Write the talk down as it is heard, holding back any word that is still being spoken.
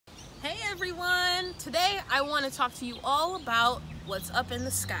Hey everyone! Today I want to talk to you all about what's up in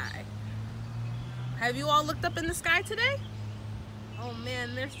the sky. Have you all looked up in the sky today? Oh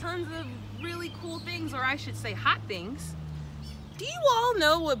man, there's tons of really cool things, or I should say hot things. Do you all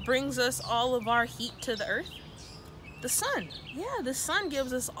know what brings us all of our heat to the earth? The sun. Yeah, the sun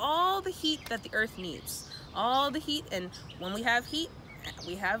gives us all the heat that the earth needs. All the heat, and when we have heat,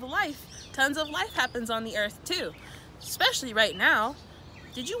 we have life. Tons of life happens on the earth too, especially right now.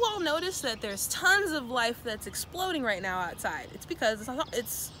 Did you all notice that there's tons of life that's exploding right now outside? It's because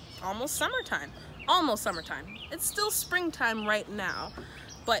it's almost summertime. Almost summertime. It's still springtime right now,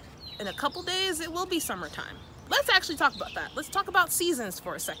 but in a couple days it will be summertime. Let's actually talk about that. Let's talk about seasons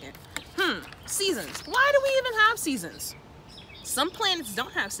for a second. Seasons. Why do we even have seasons? Some planets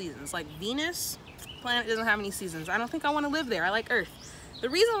don't have seasons, like Venus. Planet doesn't have any seasons. I don't think I want to live there. I like Earth. The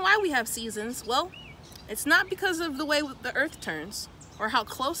reason why we have seasons, well, it's not because of the way the Earth turns or how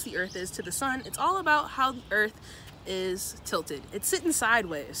close the Earth is to the sun. It's all about how the Earth is tilted. It's sitting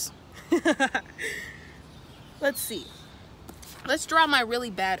sideways. Let's see. Let's draw my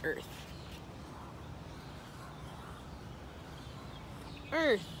really bad Earth.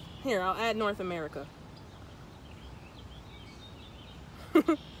 Earth. Here, I'll add North America.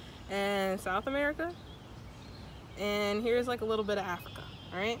 And South America. And here's like a little bit of Africa.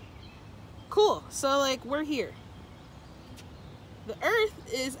 Alright? Cool. So like we're here. The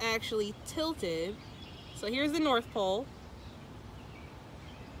Earth is actually tilted. So here's the North Pole.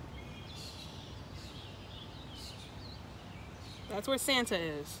 That's where Santa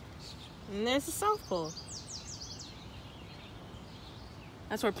is. And there's the South Pole.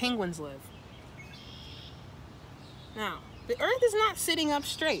 That's where penguins live. Now, the Earth is not sitting up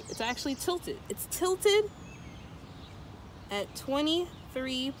straight. It's actually tilted. It's tilted at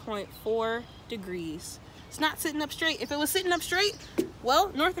 23.4 degrees. It's not sitting up straight. If it was sitting up straight, well,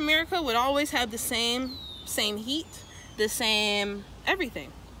 North America would always have the same heat, the same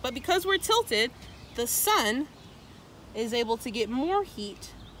everything. But because we're tilted, the sun is able to get more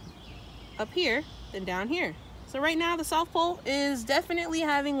heat up here than down here. So right now the South Pole is definitely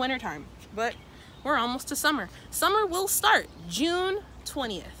having wintertime, but we're almost to summer. Summer will start June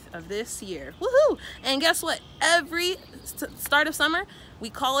 20th of this year. Woohoo! And guess what? Every start of summer, we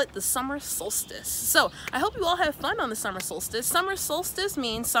call it the summer solstice. So I hope you all have fun on the summer solstice. Summer solstice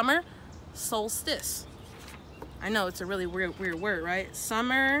means summer solstice. I know it's a really weird word, right?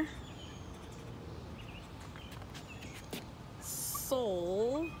 Summer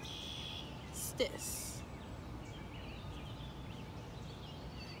solstice.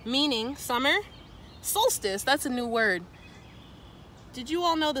 Meaning summer solstice. That's a new word. Did you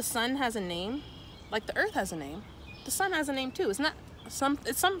all know the sun has a name? Like the earth has a name. The sun has a name too. It's not some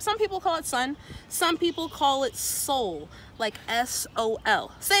people call it sun. Some people call it soul, like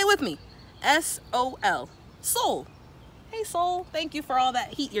S-O-L. Say it with me. S-O-L. Soul. Hey soul, thank you for all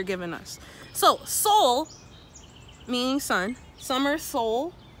that heat you're giving us. So soul meaning sun, summer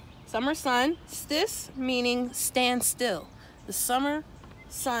soul, summer sun, stis meaning stand still. The summer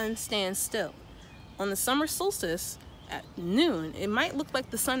sun stands still. On the summer solstice at noon, it might look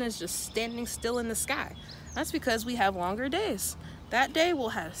like the sun is just standing still in the sky. That's because we have longer days. That day we'll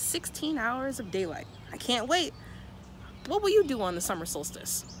have 16 hours of daylight. I can't wait. What will you do on the summer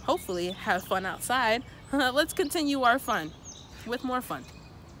solstice? Hopefully have fun outside. Let's continue our fun with more fun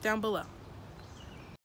down below.